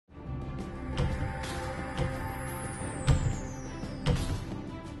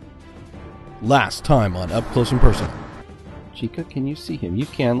Last time on Up Close and Personal. Chica, can you see him? You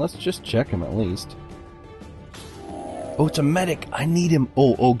can. Let's just check him at least. Oh, it's a medic. I need him.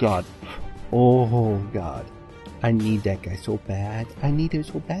 Oh God. Oh God. I need that guy so bad. I need him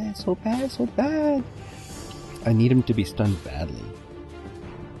so bad, so bad, so bad. I need him to be stunned badly.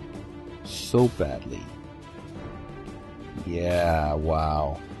 So badly. Yeah,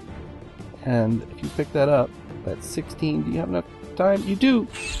 wow. And if you pick that up, that's 16. Do you have enough time? You do!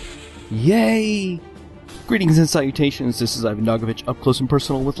 Yay! Greetings and salutations, this is IvanDogovich, up close and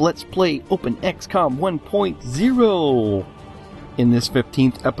personal with Let's Play OpenXcom 1.0. In this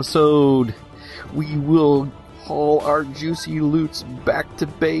 15th episode, we will haul our juicy loots back to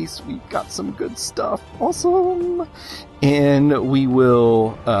base. We've got some good stuff. Awesome! And we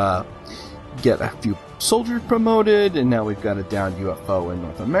will get a few soldiers promoted, and now we've got a downed UFO in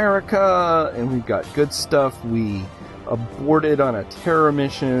North America, and we've got good stuff. We aborted on a terror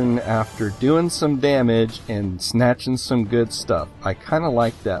mission after doing some damage and snatching some good stuff. I kind of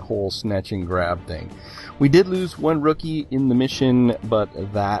like that whole snatch and grab thing. We did lose one rookie in the mission, but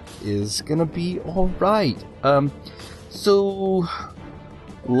that is gonna be alright. So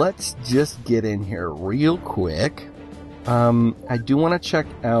let's just get in here real quick. I do want to check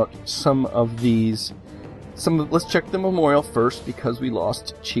out some of these. Let's check the memorial first, because we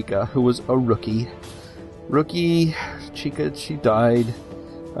lost Chica, who was a rookie. Chica, she died.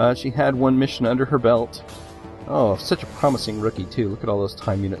 She had one mission under her belt. Oh, such a promising rookie, too. Look at all those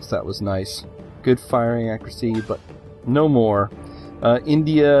time units. That was nice. Good firing accuracy, but no more.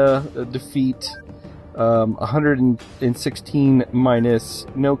 India defeat. 116 minus,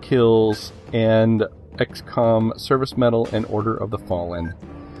 no kills, and XCOM Service Medal and Order of the Fallen.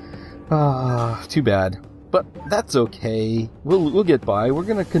 Too bad. But that's okay. We'll get by. We're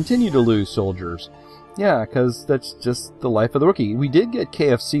going to continue to lose soldiers. Yeah, because that's just the life of the rookie. We did get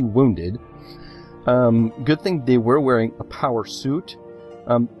KFC wounded. Good thing they were wearing a power suit.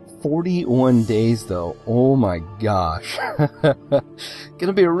 41 days, though. Oh my gosh.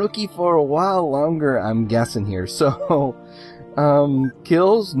 Gonna be a rookie for a while longer, I'm guessing here. So,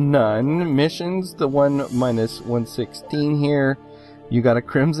 kills, none. Missions, the one minus 116 here. You got a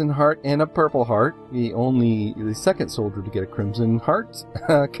Crimson Heart and a Purple Heart. The second soldier to get a Crimson Heart.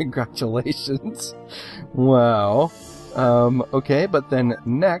 Congratulations. Wow. Okay, but then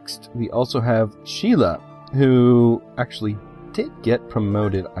next, we also have Sheila, who actually did get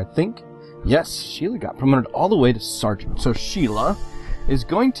promoted, I think. Yes, Sheila got promoted all the way to Sergeant. So Sheila is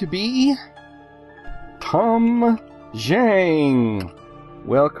going to be Tom Zhang.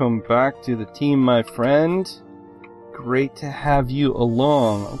 Welcome back to the team, my friend. Great to have you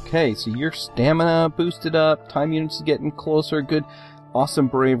along. Okay, so your stamina boosted up, time units getting closer, good, awesome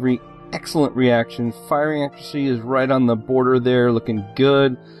bravery, excellent reaction, firing accuracy is right on the border there, looking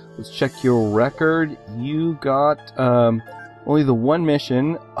good. Let's check your record. You got only the one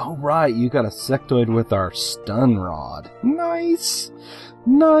mission. Oh right, you got a sectoid with our stun rod. Nice,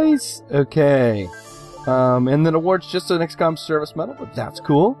 nice. Okay, and then awards just an XCOM Service Medal, but that's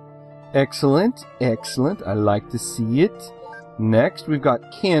cool. Excellent, excellent. I like to see it. Next, we've got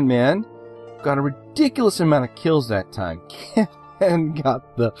Can Man. Got a ridiculous amount of kills that time. Can Man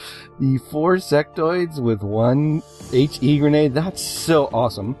got the 4 sectoids with 1 HE grenade. That's so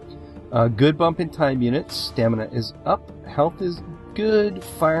awesome. Good bump in time units. Stamina is up. Health is good.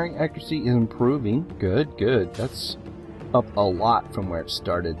 Firing accuracy is improving. Good, good. That's up a lot from where it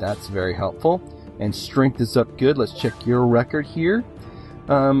started. That's very helpful. And strength is up good. Let's check your record here.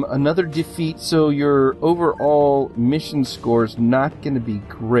 Another defeat, so your overall mission score is not going to be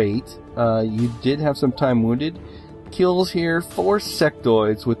great. You did have some time wounded. Kills here, 4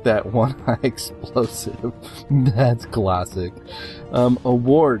 sectoids with that 1 high explosive. That's classic.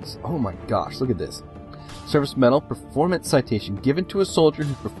 Awards. Oh my gosh, look at this. Service Medal, Performance Citation, given to a soldier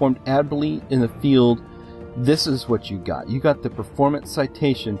who performed admirably in the field. This is what you got. You got the Performance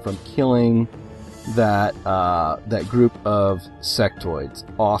Citation from killing that group of sectoids.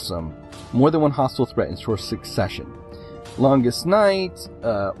 Awesome. More than one hostile threat in short succession. Longest Night,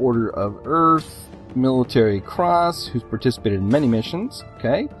 Order of Earth, Military Cross, who's participated in many missions.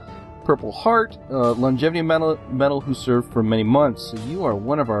 Okay. Purple Heart, Longevity Medal, who served for many months. So you are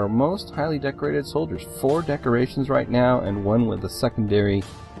one of our most highly decorated soldiers. 4 decorations right now, and 1 with a secondary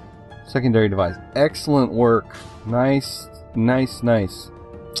device. Excellent work. Nice, nice, nice.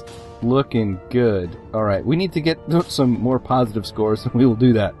 Looking good. Alright, we need to get some more positive scores, and we will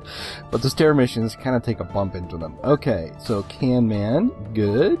do that. But those terror missions kind of take a bump into them. Okay, so Can Man,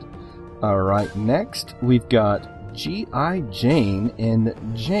 good. Alright, next we've got G.I. Jane, and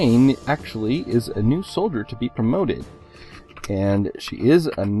Jane actually is a new soldier to be promoted. And she is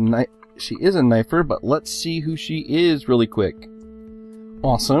a She is a knifer, but let's see who she is really quick.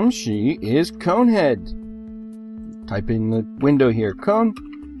 Awesome, she is Conehead. Type in the window here, Cone.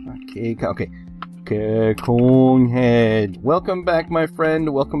 Okay. Conehead. Welcome back, my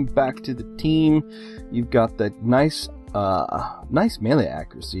friend. Welcome back to the team. You've got that nice melee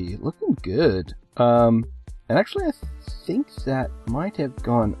accuracy. Looking good. And actually, I think that might have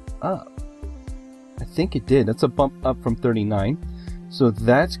gone up. I think it did. That's a bump up from 39. So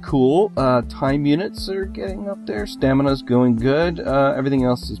that's cool. Time units are getting up there. Stamina's going good. Everything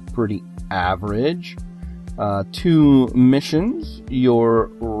else is pretty average. 2 missions. Your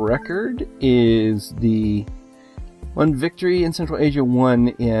record is the 1 victory in Central Asia, 1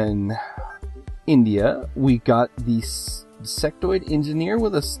 in India. We got the sectoid engineer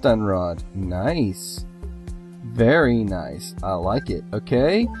with a stun rod. Nice. Very nice. I like it.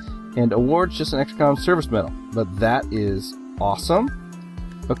 Okay. And awards, just an XCOM service medal. But that is awesome.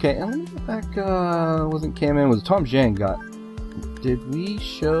 Okay, and let me go back. Wasn't Cam in, was Tom Zhang got. Did we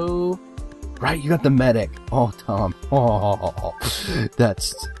show. Right, you got the medic. Oh, Tom. Oh,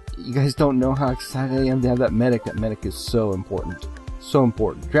 that's... You guys don't know how excited I am to have that medic. That medic is so important. So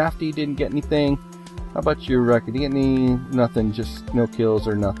important. Drafty didn't get anything. How about your record? Did you get any? Nothing, just no kills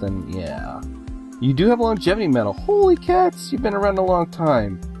or nothing. Yeah. You do have a longevity medal. Holy cats, you've been around a long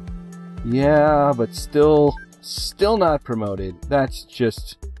time. Yeah, but still not promoted. That's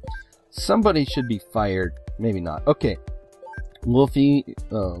just... Somebody should be fired. Maybe not. Okay. Wolfie...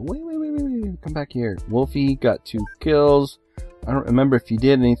 wait. Come back here. Wolfie got 2 kills. I don't remember if you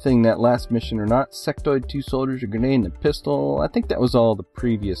did anything that last mission or not. Sectoid, 2 soldiers, a grenade, and a pistol. I think that was all the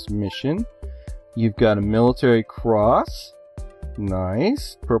previous mission. You've got a military cross.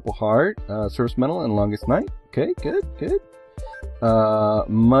 Nice. Purple heart. Service medal and longest night. Okay, good.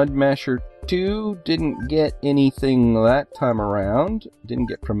 Mud Masher 2 didn't get anything that time around. Didn't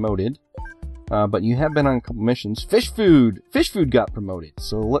get promoted. But you have been on a couple missions. Fish Food! Fish Food got promoted.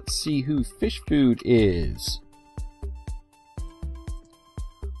 So let's see who Fish Food is.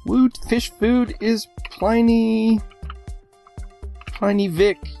 Woot! Fish Food is Pliny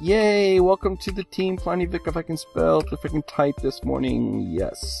Vic. Yay! Welcome to the team, Pliny Vic, if I can spell, if I can type this morning.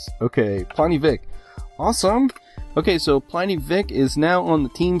 Yes. Okay, Pliny Vic. Awesome! Okay, so Pliny Vic is now on the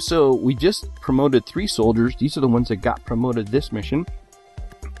team, so we just promoted 3 soldiers. These are the ones that got promoted this mission.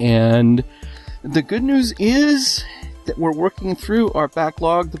 And the good news is that we're working through our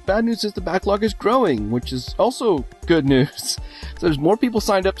backlog. The bad news is the backlog is growing, which is also good news. So there's more people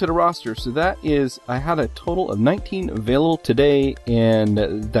signed up to the roster. So that is, I had a total of 19 available today, and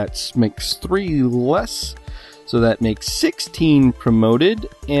that makes 3 less. So that makes 16 promoted,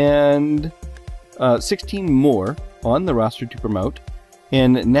 and 16 more on the roster to promote.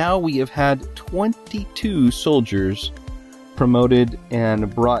 And now we have had 22 soldiers promoted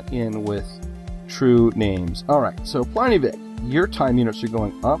and brought in with true names. Alright, so Pliny Vic, your time units are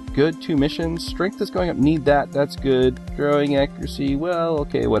going up. Good. 2 missions. Strength is going up. Need that. That's good. Throwing accuracy. Well,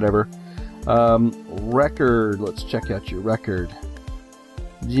 okay, whatever. Record. Let's check out your record.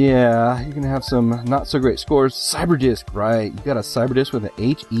 Yeah, you're going to have some not so great scores. Cyberdisk, right. You got a Cyberdisk with an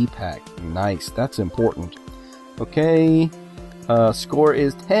HE pack. Nice. That's important. Okay. Score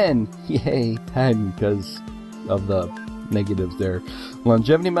is 10. Yay, 10 because of the negatives there.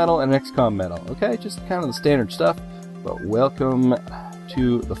 Longevity medal and XCOM medal. Okay, just kind of the standard stuff, but welcome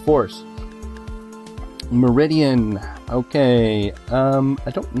to the force. Meridian. Okay,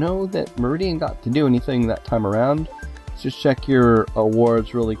 I don't know that Meridian got to do anything that time around. Let's just check your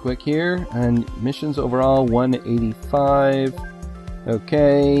awards really quick here. And missions overall, 185.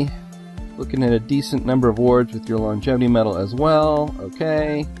 Okay, looking at a decent number of awards with your longevity medal as well.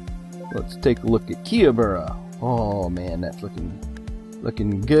 Okay, let's take a look at Kiyobura. Oh man, that's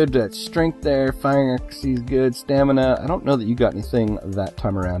looking good. That strength there, firing accuracy is good, stamina. I don't know that you got anything that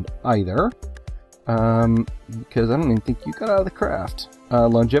time around either, because I don't even think you got out of the craft.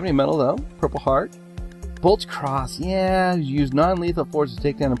 Longevity medal though, Purple Heart, Bolt's Cross. Yeah, use non-lethal force to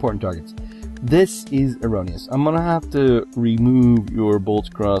take down important targets. This is erroneous. I'm gonna have to remove your Bolt's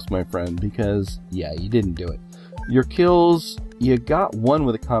Cross, my friend, because yeah, you didn't do it. Your kills, you got 1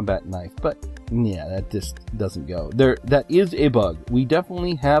 with a combat knife, but yeah, that just doesn't go. That is a bug. We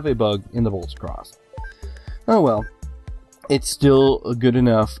definitely have a bug in the Bolt's Cross. Oh well. It's still good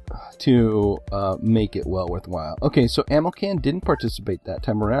enough to make it well worthwhile. Okay, so Amocan didn't participate that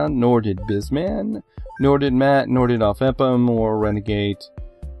time around, nor did Bizman, nor did Matt, nor did Alphepum, or Renegade,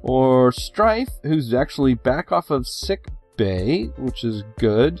 or Strife, who's actually back off of sick bay, which is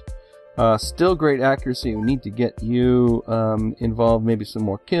good. Still great accuracy. We need to get you involved, maybe some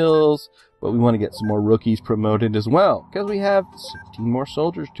more kills, but we want to get some more rookies promoted as well, because we have 16 more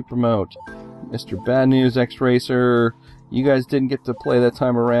soldiers to promote. Mr. Bad News X-Racer, you guys didn't get to play that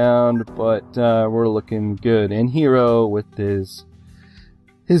time around, but we're looking good. And Hero with his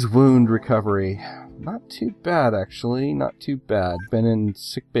wound recovery. Not too bad, actually. Not too bad. Been in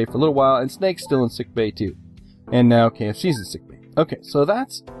sickbay for a little while, and Snake's still in sickbay too. And now KFC's in sickbay. Okay, so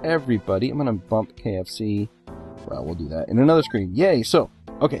that's everybody. I'm gonna bump KFC. Well, we'll do that in another screen. Yay! So,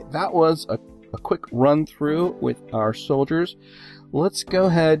 okay, that was a quick run through with our soldiers. Let's go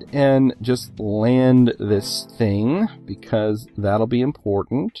ahead and just land this thing, because that'll be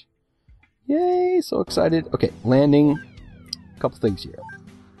important. Yay! So excited. Okay, landing. A couple things here.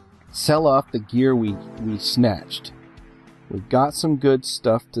 Sell off the gear we snatched. We've got some good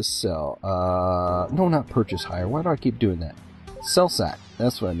stuff to sell. No, not purchase hire. Why do I keep doing that? Sell sack.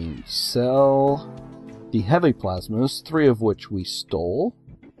 That's what I mean. Sell the heavy plasmas, 3 of which we stole.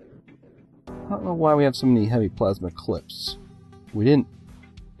 I don't know why we have so many heavy plasma clips. We didn't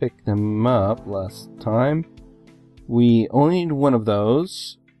pick them up last time. We only need 1 of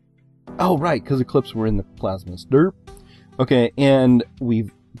those. Oh, right, because the clips were in the plasmas. Derp. Okay, and we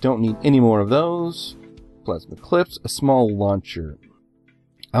don't need any more of those. Plasma clips, a small launcher.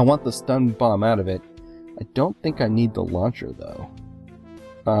 I want the stun bomb out of it. I don't think I need the launcher, though.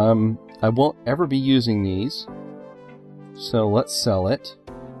 I won't ever be using these, so let's sell it.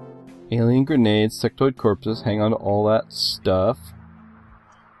 Alien grenades, sectoid corpses, hang on to all that stuff.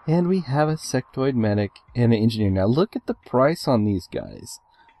 And we have a sectoid medic and an engineer. Now look at the price on these guys.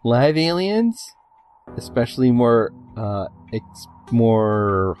 Live aliens, especially more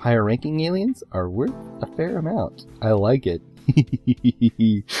higher ranking aliens, are worth a fair amount. I like it.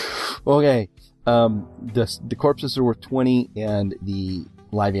 Okay, the corpses are worth 20 and the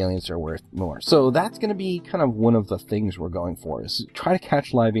live aliens are worth more. So that's going to be kind of one of the things we're going for, is try to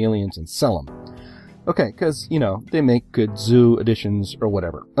catch live aliens and sell them. Okay, because, you know, they make good zoo editions or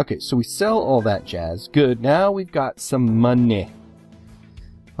whatever. Okay, so we sell all that jazz. Good, now we've got some money.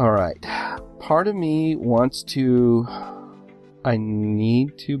 Alright, part of me wants to... I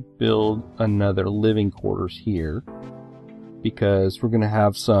need to build another living quarters here, because we're going to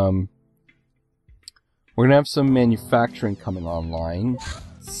have some manufacturing coming online.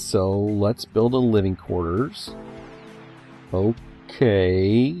 So let's build a living quarters.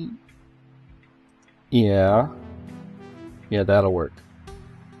 Okay. Yeah, that'll work.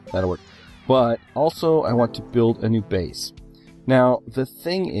 But also I want to build a new base. Now the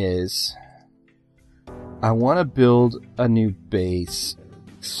thing is, I want to build a new base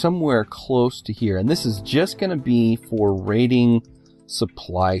somewhere close to here, and this is just going to be for raiding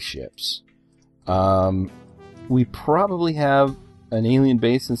supply ships. We probably have an alien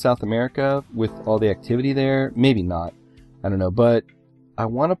base in South America with all the activity there. Maybe not. I don't know. But I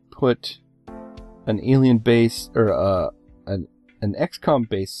want to put an alien base, or an XCOM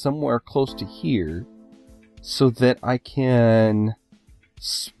base somewhere close to here, so that I can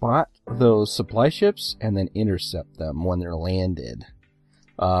spot those supply ships and then intercept them when they're landed.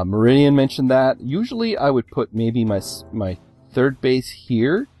 Meridian mentioned that. Usually I would put maybe my third base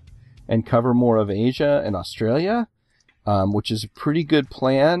here and cover more of Asia and Australia, which is a pretty good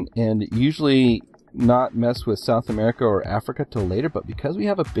plan, and usually not mess with South America or Africa till later. But because we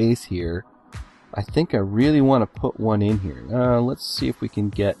have a base here, I think I really want to put one in here. Let's see if we can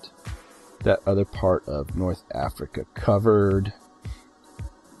get that other part of North Africa covered.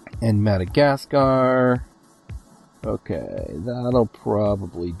 And Madagascar. Okay, that'll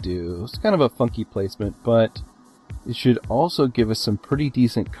probably do. It's kind of a funky placement, but it should also give us some pretty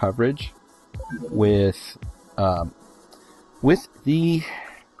decent coverage with the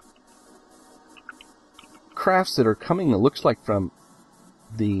crafts that are coming, it looks like, from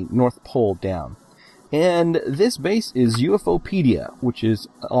the North Pole down. And this base is UFOpedia, which is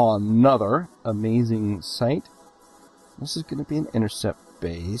another amazing site. This is going to be an intercept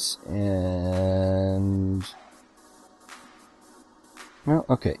base, and... well,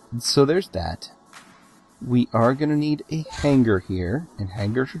 okay, so there's that. We are going to need a hangar here, and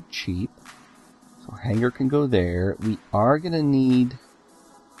hangars are cheap, so hangar can go there. We are going to need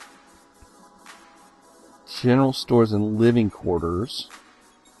general stores and living quarters.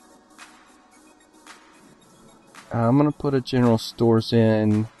 I'm going to put a general stores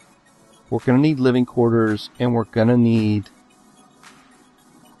in. We're going to need living quarters, and we're going to need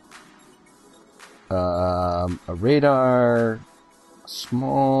a radar, a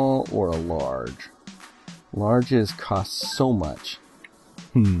small or a large. Larges cost so much.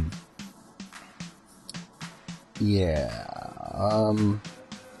 Yeah.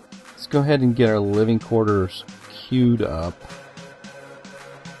 Let's go ahead and get our living quarters queued up.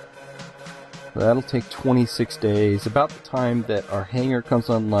 That'll take 26 days. About the time that our hangar comes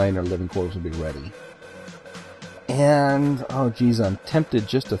online, our living quarters will be ready. And, oh geez, I'm tempted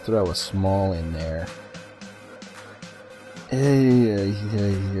just to throw a small in there.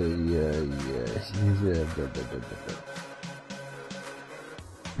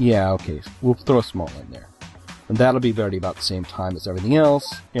 Yeah, okay, we'll throw a small in there. And that'll be ready about the same time as everything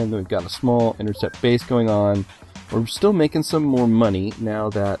else. And then we've got a small intercept base going on. We're still making some more money now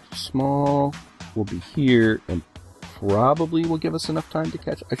that small will be here and probably will give us enough time to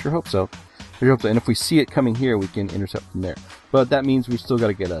catch. I sure hope so. And if we see it coming here, we can intercept from there. But that means we still got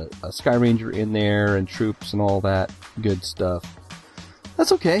to get a Sky Ranger in there and troops and all that good stuff.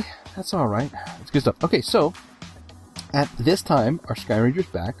 That's okay. That's all right. It's good stuff. Okay, so at this time, our Sky Ranger's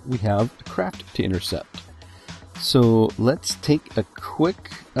back. We have a craft to intercept. So let's take a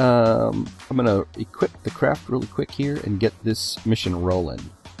quick... I'm going to equip the craft really quick here and get this mission rolling.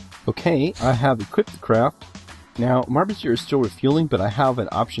 Okay, I have equipped the craft. Now, Marbusier is still refueling, but I have an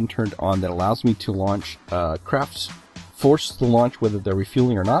option turned on that allows me to launch crafts, force the launch whether they're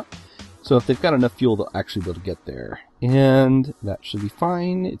refueling or not. So if they've got enough fuel, they'll actually be able to get there. And that should be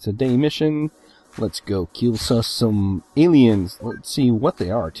fine. It's a day mission. Let's go kill some aliens. Let's see what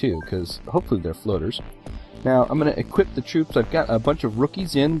they are, too, because hopefully they're floaters. Now, I'm going to equip the troops. I've got a bunch of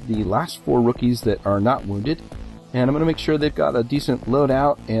rookies in, the last 4 rookies that are not wounded. And I'm going to make sure they've got a decent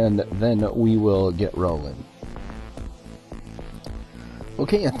loadout, and then we will get rolling.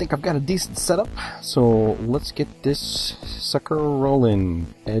 Okay, I think I've got a decent setup, so let's get this sucker rolling.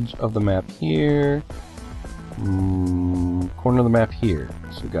 Edge of the map here. Corner of the map here.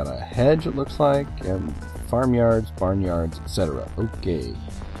 So we've got a hedge, it looks like, and farmyards, barnyards, etc. Okay.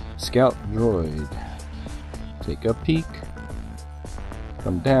 Scout droid. Take a peek.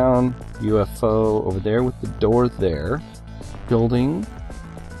 Come down. UFO over there with the door there. Building.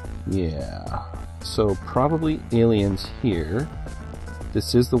 Yeah. So probably aliens here.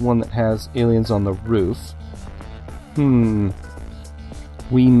 This is the one that has aliens on the roof.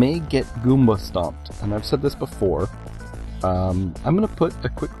 We may get Goomba stomped, and I've said this before. I'm going to put a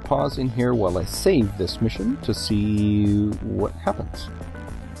quick pause in here while I save this mission to see what happens.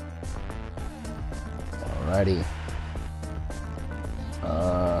 Alrighty.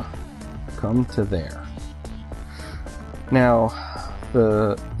 Come to there. Now,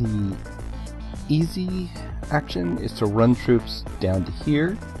 the easy action is to run troops down to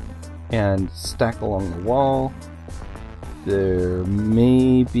here and stack along the wall. There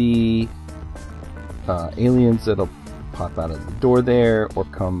may be aliens that'll pop out of the door there or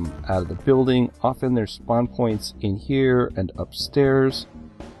come out of the building. Often there's spawn points in here and upstairs.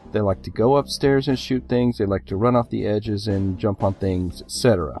 They like to go upstairs and shoot things. They like to run off the edges and jump on things,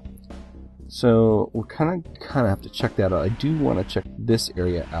 etc. So we'll kind of have to check that out. I do want to check this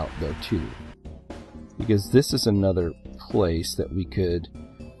area out though too, because this is another place that we could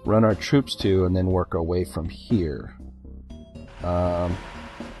run our troops to and then work our way from here.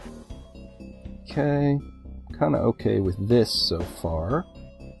 Okay, kind of okay with this so far.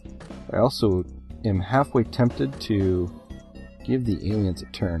 I also am halfway tempted to give the aliens a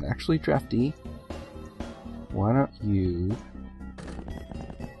turn. Actually, Drafty, why don't you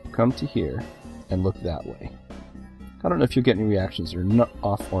come to here and look that way? I don't know if you'll get any reactions or not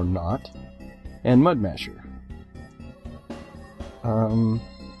off or not. And Mud Masher.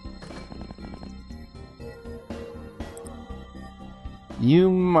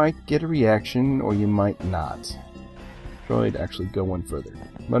 You might get a reaction, or you might not. Droid, actually go one further.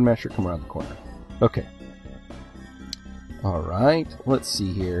 Mud Masher, come around the corner. Okay. Alright, let's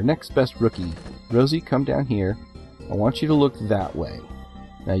see here. Next best rookie. Rosie, come down here. I want you to look that way.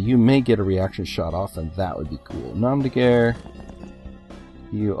 Now, you may get a reaction shot off, and that would be cool. Navigator,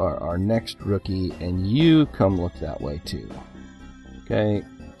 you are our next rookie, and you come look that way, too. Okay,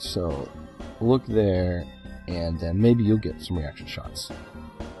 so look there, and then maybe you'll get some reaction shots.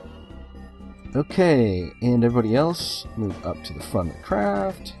 Okay, and everybody else, move up to the front of the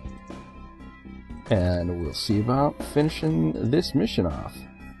craft. And we'll see about finishing this mission off.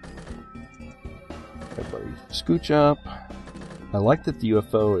 Everybody scooch up. I like that the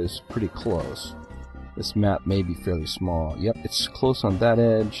UFO is pretty close. This map may be fairly small. Yep, it's close on that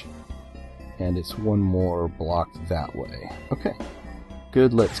edge. And it's one more block that way. Okay.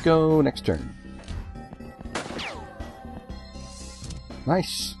 Good, let's go. Next turn.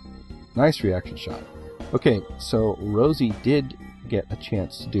 Nice. Nice reaction shot. Okay, so Rosie did get a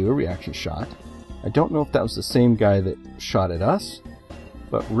chance to do a reaction shot. I don't know if that was the same guy that shot at us,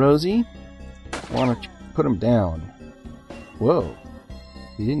 but Rosie, why don't you put him down? Whoa.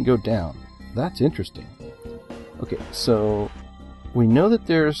 He didn't go down. That's interesting. Okay, so we know that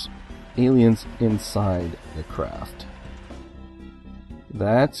there's aliens inside the craft.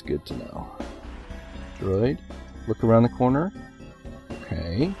 That's good to know. Droid, look around the corner.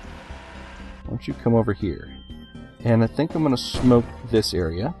 Okay. Why don't you come over here? And I think I'm going to smoke this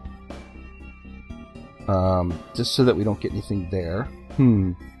area. Just so that we don't get anything there.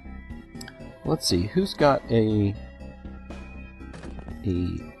 Let's see, who's got a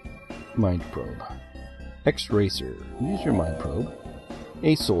mind probe? X-Racer, use your mind probe.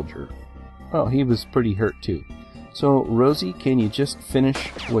 A soldier. Oh, he was pretty hurt too. So, Rosie, can you just finish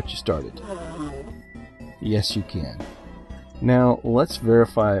what you started? Yes, you can. Now, let's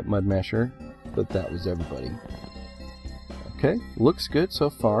verify, Mudmasher, that was everybody. Okay, looks good so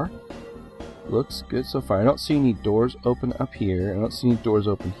far. Looks good so far. I don't see any doors open up here. I don't see any doors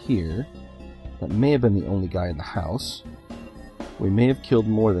open here. That may have been the only guy in the house. We may have killed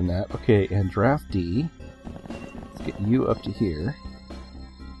more than that. Okay, and Draft D. Let's get you up to here.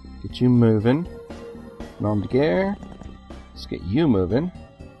 Get you moving. Nom de guerre. Let's get you moving.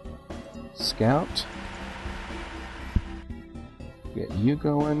 Scout. Get you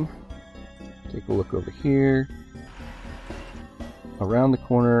going. Take a look over here. Around the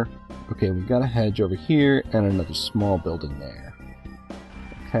corner. Okay, we've got a hedge over here and another small building there.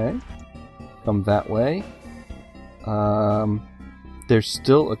 Okay. Come that way. There's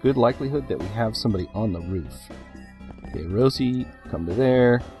still a good likelihood that we have somebody on the roof. Okay, Rosie, come to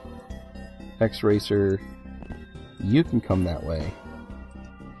there. X-Racer, you can come that way.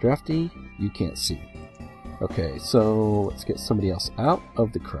 Drafty, you can't see. Okay, so let's get somebody else out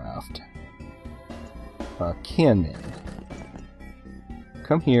of the craft. Canman.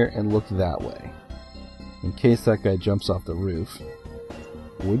 Come here and look that way. In case that guy jumps off the roof.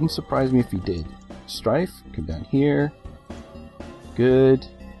 Wouldn't surprise me if he did. Strife, come down here. Good.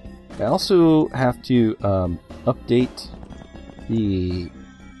 I also have to update the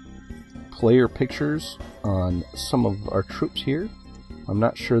player pictures on some of our troops here. I'm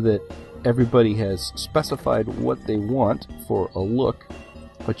not sure that everybody has specified what they want for a look,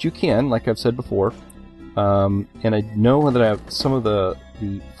 but you can, like I've said before. And I know that some of the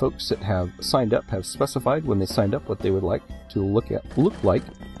folks that have signed up have specified when they signed up what they would like to look like.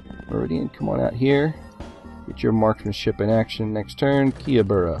 Meridian, come on out here. Get your marksmanship in action next turn.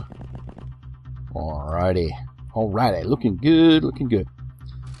 Kiabura. Alrighty. Alrighty. Looking good. Looking good.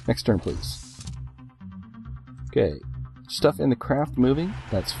 Next turn, please. Okay. Stuff in the craft moving.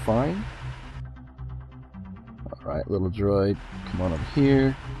 That's fine. Alright, little droid. Come on over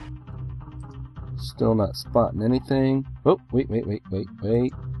here. Still not spotting anything. Oh, wait.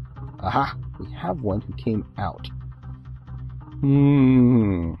 Aha! We have one who came out.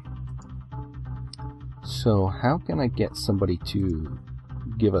 So, how can I get somebody to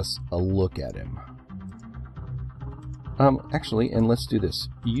give us a look at him? Actually, and let's do this.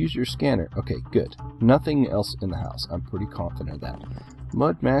 Use your scanner. Okay, good. Nothing else in the house. I'm pretty confident of that.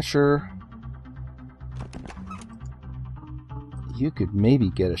 Mudmasher. You could maybe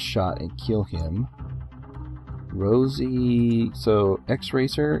get a shot and kill him. Rosie. So,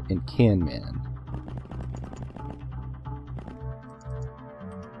 X-Racer and Canman.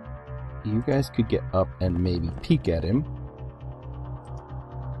 You guys could get up and maybe peek at him.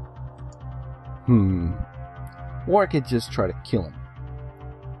 Or I could just try to kill him.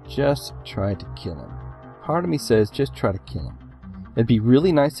 Just try to kill him. Part of me says just try to kill him. It'd be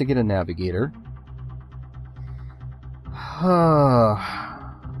really nice to get a Navigator.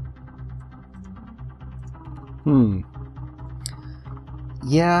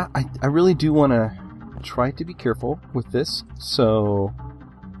 Yeah, I really do want to try to be careful with this, so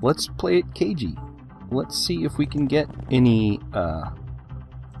let's play it cagey. Let's see if we can get any,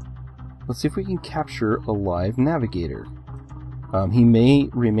 let's see if we can capture a live Navigator. He may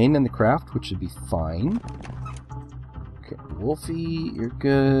remain in the craft, which would be fine. Okay, Wolfie, you're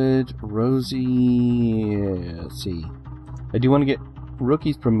good. Rosie, let's see. I do want to get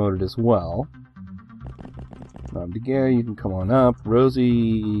rookies promoted as well. Navigator, you can come on up.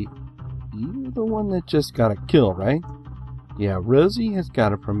 Rosie, you're the one that just got a kill, right? Yeah, Rosie has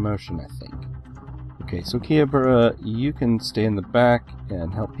got a promotion, I think. Okay, so Kiabura, you can stay in the back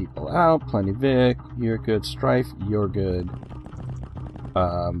and help people out. Plenty Vic, you're good. Strife, you're good.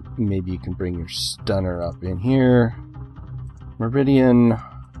 Maybe you can bring your stunner up in here. Meridian,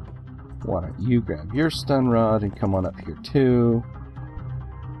 why don't you grab your stun rod and come on up here too.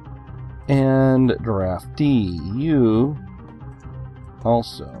 And Giraffe D, you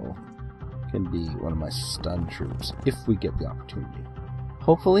also can be one of my stun troops if we get the opportunity.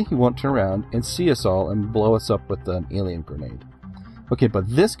 Hopefully he won't turn around and see us all and blow us up with an alien grenade. Okay, but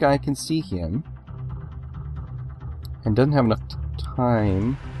this guy can see him. And doesn't have enough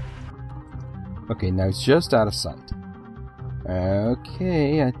time. Okay, now he's just out of sight.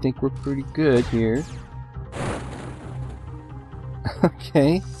 Okay, I think we're pretty good here.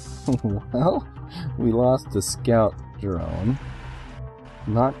 Okay, well, we lost the scout drone.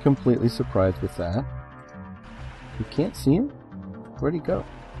 Not completely surprised with that. You can't see him? Where'd he go?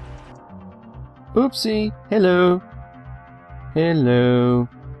 Oopsie! Hello! Hello!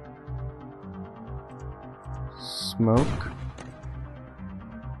 Smoke.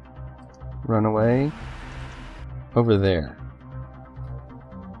 Run away. Over there.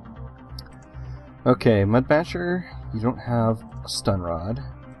 Okay, Mudbasher, you don't have a stun rod.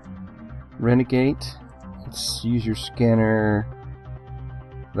 Renegade, let's use your scanner.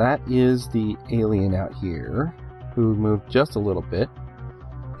 That is the alien out here, who moved just a little bit.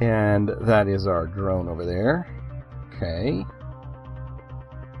 And that is our drone over there. Okay.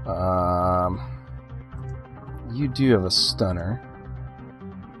 You do have a stunner.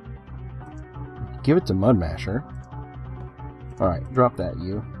 Give it to Mudmasher. Alright, drop that,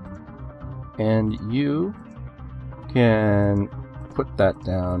 you. And you can put that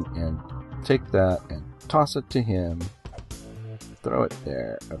down and take that and toss it to him. Throw it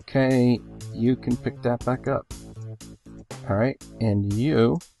there. Okay, you can pick that back up. Alright, and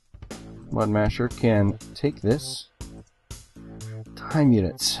you, Mudmasher, can take this. Time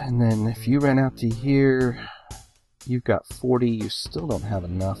units. And then if you ran out to here, you've got 40. You still don't have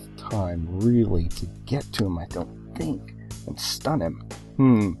enough time, really, to get to him, I don't think, and stun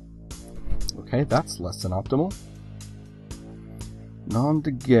him. Okay, that's less than optimal. Nom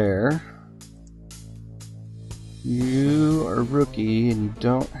de guerre. You are a rookie, and you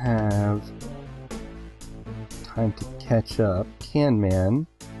don't have time to catch up. Can man.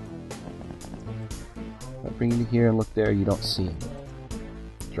 I'll bring you here and look there, you don't see him.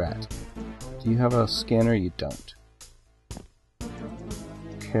 Drat. Do you have a scanner? You don't.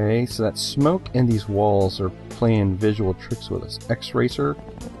 Okay, so that smoke and these walls are playing visual tricks with us. X-Racer,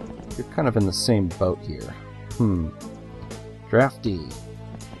 you're kind of in the same boat here. Drafty.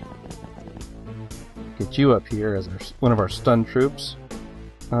 Get you up here as one of our stun troops.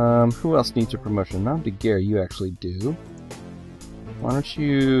 Who else needs a promotion? Nom de guerre, you actually do. Why don't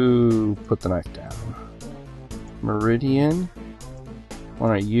you put the knife down? Meridian, why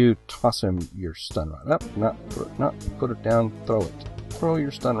don't you toss him your stun rod? Up, not put it down, throw it. Throw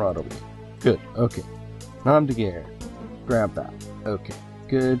your stun rod over here. Good, okay. Nom de guerre, grab that. Okay,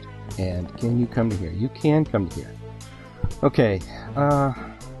 good. And can you come to here? You can come to here. Okay,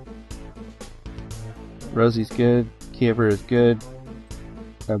 Rosie's good. Kiever is good.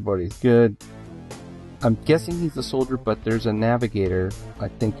 Everybody's good. I'm guessing he's a soldier, but there's a navigator, I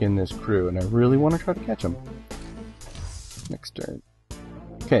think, in this crew, and I really want to try to catch him. Next turn.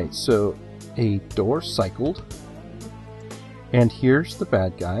 Okay, so a door cycled. And here's the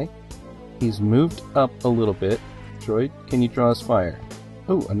bad guy. He's moved up a little bit. Droid, can you draw his fire?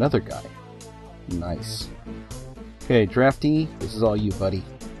 Oh, another guy. Nice. Okay, Drafty, this is all you, buddy.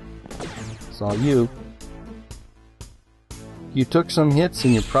 It's all you. You took some hits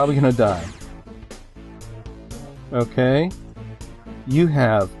and you're probably gonna die. Okay. You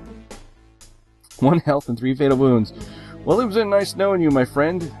have 1 health and 3 fatal wounds. Well, it was nice knowing you, my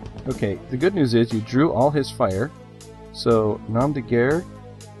friend. Okay, the good news is you drew all his fire. So, Nom de guerre.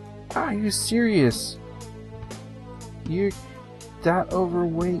 Are you serious? You're that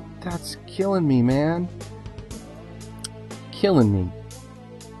overweight? That's killing me, man. Killing me.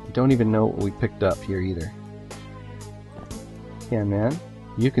 Don't even know what we picked up here either. Yeah, man.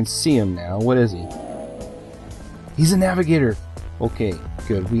 You can see him now. What is he? He's a navigator. Okay,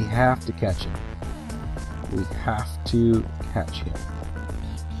 good. We have to catch him. We have to catch him.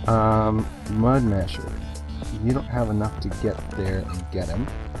 Mudmasher. You don't have enough to get there and get him.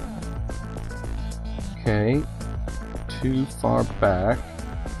 Okay. Too far back.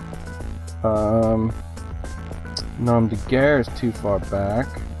 Nom de guerre is too far back.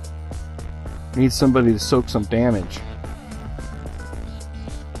 Need somebody to soak some damage.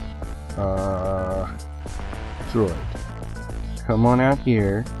 Droid. Come on out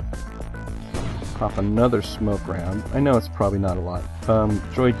here. Pop another smoke round. I know it's probably not a lot.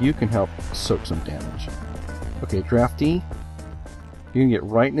 Droid, you can help soak some damage. Okay, Drafty. You can get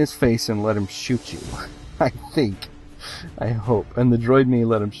right in his face and let him shoot you. I think. I hope. And the droid may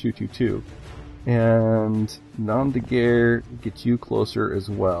let him shoot you too. And Nom de guerre gets you closer as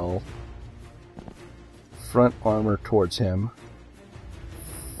well. Front armor towards him.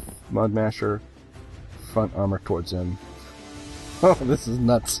 Mudmasher. Front armor towards him. Oh, this is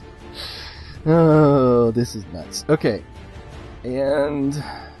nuts. Oh, this is nuts. Okay. And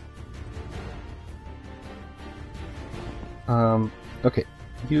okay,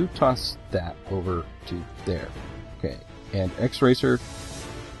 you toss that over to there. Okay, and X-Racer,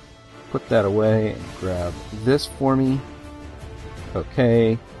 put that away and grab this for me.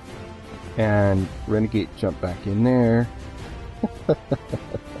 Okay, and Renegade, jump back in there.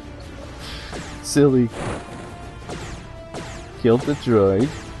 Silly. Killed the droid.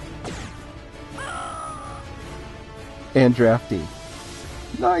 And Drafty.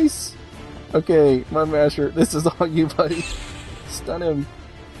 Nice! Okay, Mudmasher, this is all you, buddy. Stun him.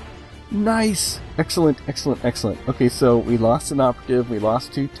 Nice! Excellent, excellent, excellent. Okay, so we lost an operative, we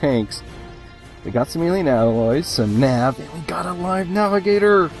lost 2 tanks. We got some alien alloys, some nav, and we got a live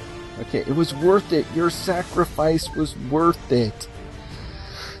navigator! Okay, it was worth it. Your sacrifice was worth it.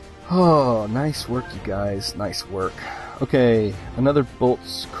 Oh, nice work, you guys. Nice work. Okay, another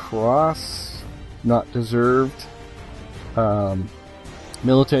Bolt's Cross. Not deserved.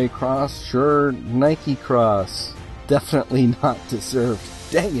 Military Cross, sure. Nike Cross, definitely not deserved.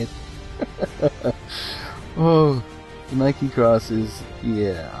 Dang it. Oh, the Nike Cross is,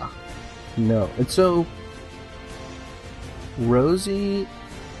 yeah. No. And so, Rosie,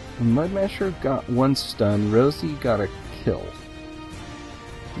 Mudmasher got 1 stun. Rosie got a kill.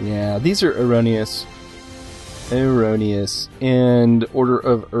 Yeah, these are erroneous. Erroneous. And Order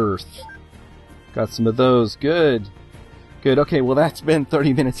of Earth. Got some of those. Good. Good. Okay, well that's been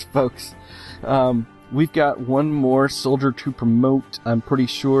 30 minutes, folks. We've got 1 more soldier to promote. I'm pretty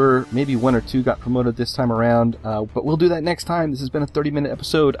sure maybe 1 or 2 got promoted this time around. But we'll do that next time. This has been a 30-minute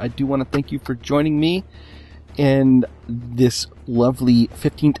episode. I do want to thank you for joining me in this lovely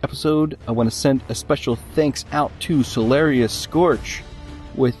 15th episode. I want to send a special thanks out to Solarius Scorch,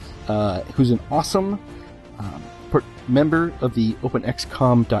 who's an awesome member of the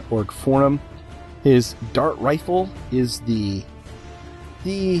OpenXcom.org forum. His dart rifle is the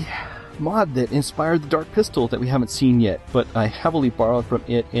mod that inspired the dart pistol that we haven't seen yet, but I heavily borrowed from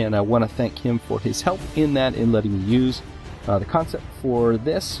it, and I want to thank him for his help in that and letting me use the concept for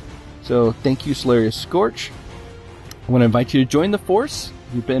this. So thank you, Solarius Scorch. I want to invite you to join the force.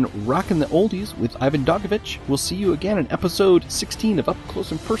 You've been rocking the oldies with IvanDogovich. We'll see you again in episode 16 of Up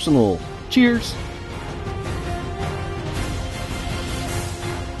Close and Personal. Cheers!